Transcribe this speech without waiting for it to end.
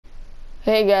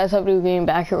Hey guys, hope you're getting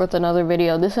back here with another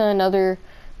video. This is another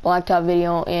Blacktop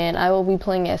video, and I will be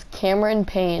playing as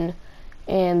Payne.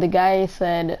 And the guy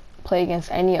said play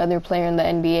against any other player in the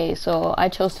NBA, so I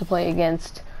chose to play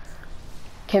against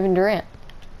Durant,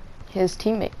 his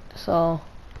teammate. So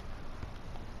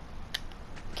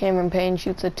Payne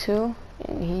shoots a 2,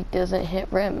 and he doesn't hit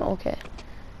rim. Okay.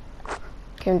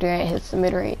 Durant hits the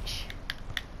mid-range.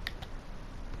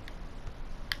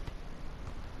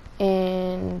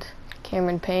 And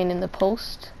Payne in the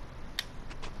post.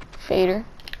 Fader.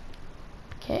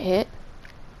 Can't hit.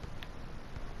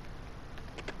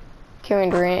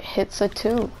 Durant hits a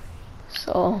 2.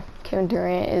 So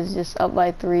Durant is just up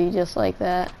by 3 just like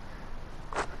that.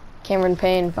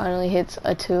 Payne finally hits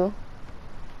a 2.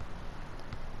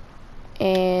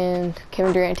 And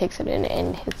Durant takes it in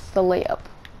and hits the layup.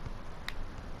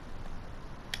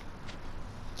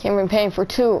 Payne for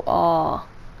 2. Aw,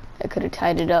 I could have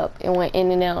tied it up. It went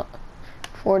in and out.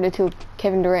 4-2.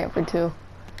 Durant for 2.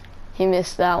 He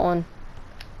missed that one.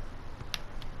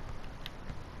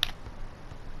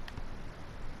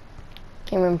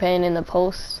 Payne in the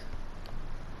post.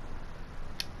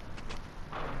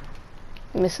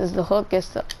 Misses the hook. Gets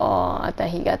the. Oh, I thought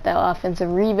he got that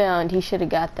offensive rebound. He should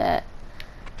have got that.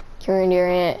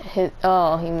 Durant hit.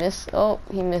 Oh, he missed. Oh,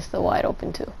 he missed the wide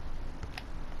open 2.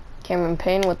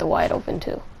 Payne with the wide open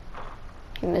 2.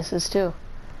 He misses too.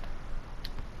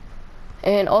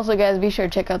 And also, guys, be sure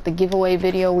to check out the giveaway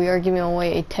video. We are giving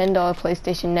away a $10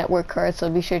 PlayStation Network card, so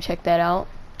be sure to check that out.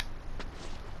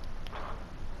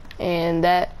 And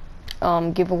that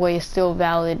giveaway is still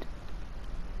valid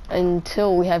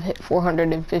until we have hit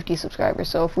 450 subscribers.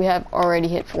 So if we have already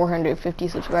hit 450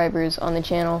 subscribers on the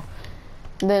channel,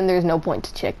 then there's no point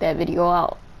to check that video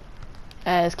out,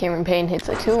 as Payne hits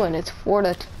a 2 and it's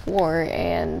 4-4,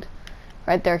 and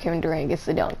right there Durant gets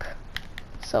the dunk.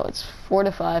 So it's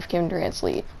 4-5, Durant's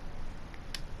lead.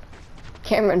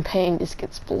 Payne just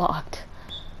gets blocked,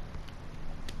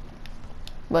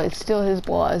 but it's still his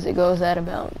ball as it goes out of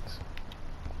bounds.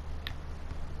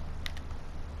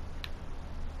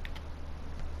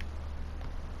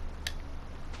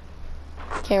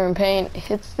 Payne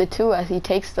hits the 2 as he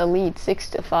takes the lead,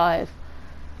 6-5.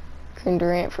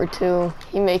 Durant for 2.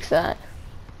 He makes that.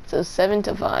 So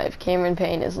 7-5.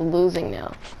 Payne is losing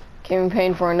now.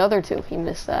 Payne for another 2. He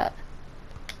missed that.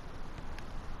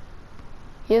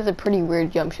 He has a pretty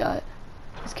weird jump shot.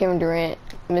 As Durant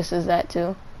misses that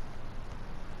too.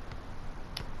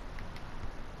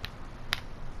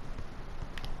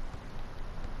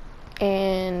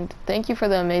 And thank you for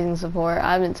the amazing support.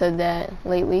 I haven't said that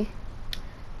lately,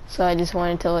 so I just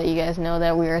wanted to let you guys know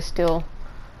that we are still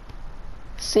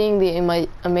seeing the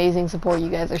amazing support you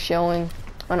guys are showing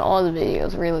on all the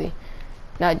videos, really,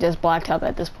 not just Blacktop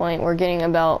at this point. We're getting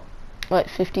about, what,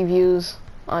 50 views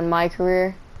on my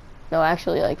career? No,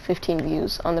 actually like 15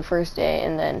 views on the first day,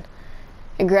 and then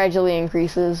it gradually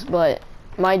increases, but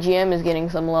my GM is getting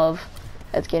some love.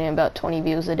 That's getting about 20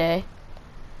 views a day.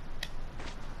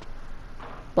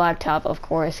 Blacktop, of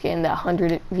course, getting that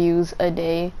 100 views a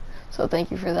day, so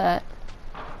thank you for that.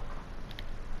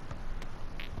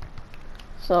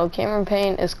 So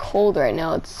Payne is cold right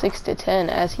now. It's 6-10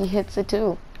 as he hits a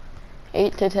 2.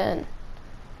 8-10.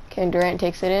 Durant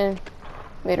takes it in.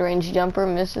 Mid-range jumper,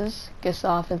 misses. Gets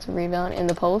the offensive rebound in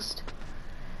the post.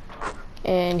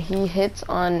 And he hits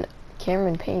on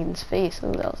Payne's face.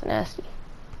 Oh, that was nasty.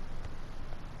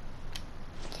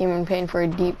 Payne for a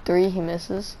deep 3. He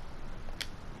misses.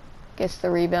 Gets the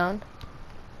rebound.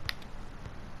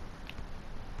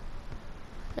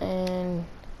 And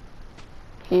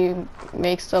he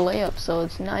makes the layup, so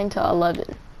it's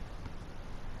 9-11.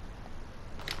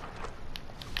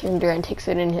 Durant takes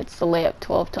it and hits the layup,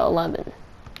 12-11.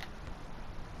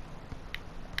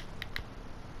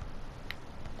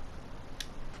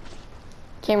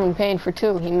 Payne for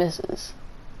 2, he misses.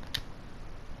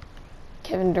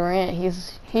 Durant,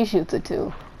 he shoots a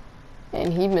 2,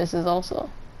 and he misses also.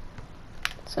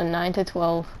 So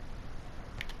 9-12.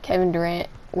 Durant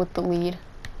with the lead.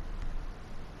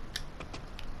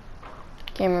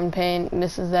 Payne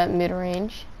misses that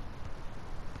mid-range.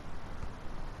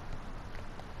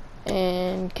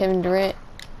 And Durant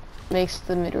makes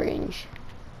the mid-range.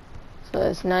 So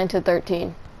that's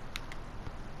 9-13.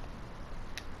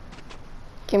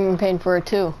 Payne for a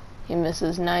 2. He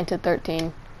misses,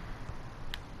 9-13.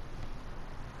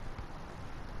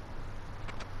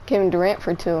 Durant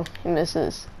for 2. He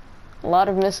misses. A lot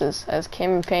of misses, as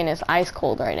Payne is ice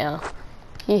cold right now.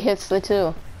 He hits the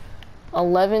 2.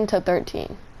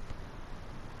 11-13.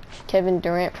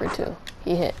 Durant for 2.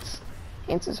 He hits.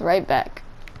 He answers right back.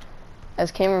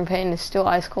 As Payne is still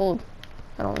ice cold.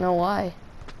 I don't know why.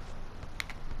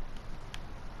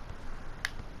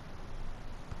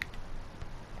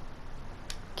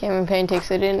 Cameron Payne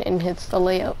takes it in and hits the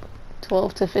layup.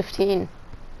 12 to 15.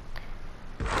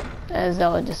 As that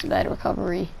was just a bad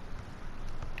recovery.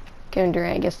 Kevin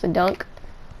Durant gets the dunk.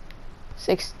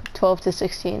 12 to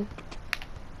 16.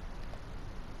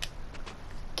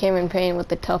 Cameron Payne with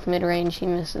the tough mid-range, he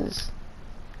misses.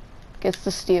 Gets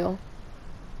the steal.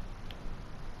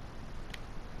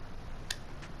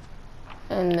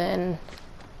 And then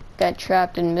got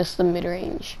trapped and missed the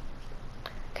mid-range.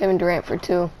 Kevin Durant for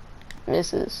 2.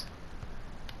 Misses.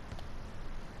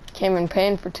 Cameron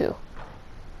Payne for 2.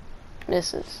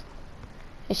 Misses.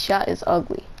 His shot is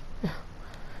ugly.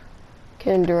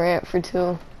 Kevin Durant for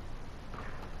 2.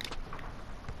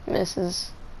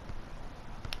 Misses.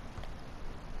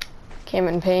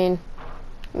 Cameron Payne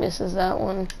misses that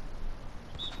one.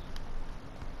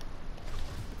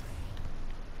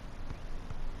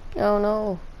 Oh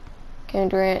no. Kevin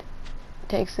Durant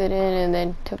takes it in and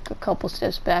then took a couple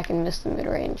steps back and missed the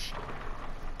mid-range.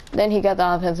 Then he got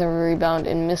the offensive rebound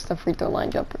and missed the free throw line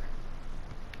jumper.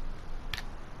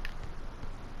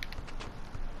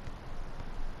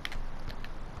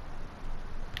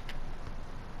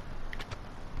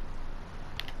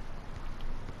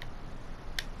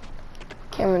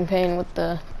 Cameron Payne with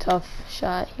the tough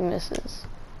shot, he misses.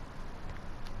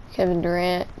 Kevin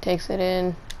Durant takes it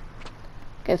in,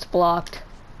 gets blocked.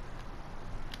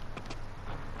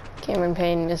 Cameron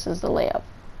Payne misses the layup.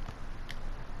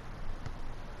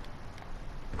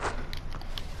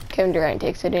 Kevin Durant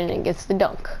takes it in and gets the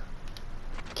dunk.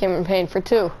 Cameron Payne for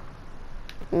 2.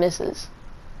 Misses.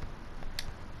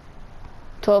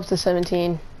 12 to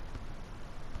 17.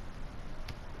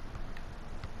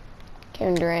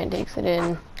 Kevin Durant takes it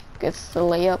in, gets the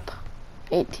layup.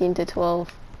 18 to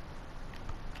 12.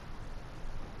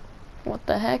 What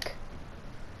the heck?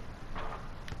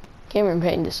 Cameron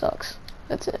Payne just sucks.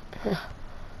 That's it.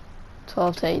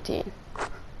 12 to 18.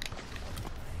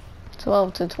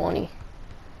 12 to 20.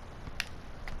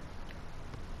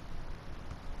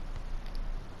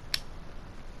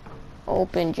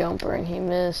 Open jumper and he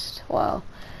missed. Wow.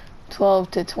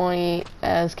 12 to 20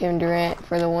 as Kevin Durant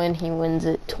for the win. He wins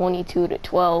it 22 to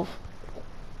 12.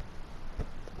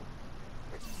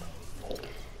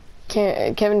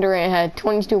 Kevin Durant had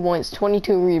 22 points,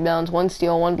 22 rebounds, 1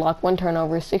 steal, 1 block, 1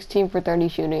 turnover, 16 for 30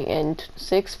 shooting, and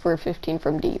 6 for 15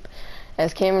 from deep.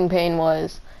 As Cameron Payne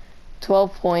was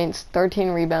 12 points,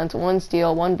 13 rebounds, 1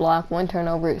 steal, 1 block, 1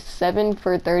 turnover, 7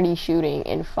 for 30 shooting,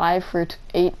 and 5 for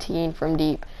 18 from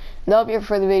deep. That'll be it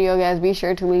for the video, guys. Be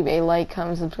sure to leave a like,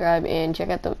 comment, subscribe, and check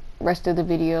out the rest of the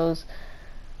videos.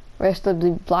 Rest of the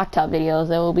Blacktop videos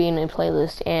that will be in a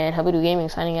playlist. And Habudu Gaming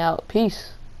signing out.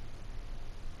 Peace.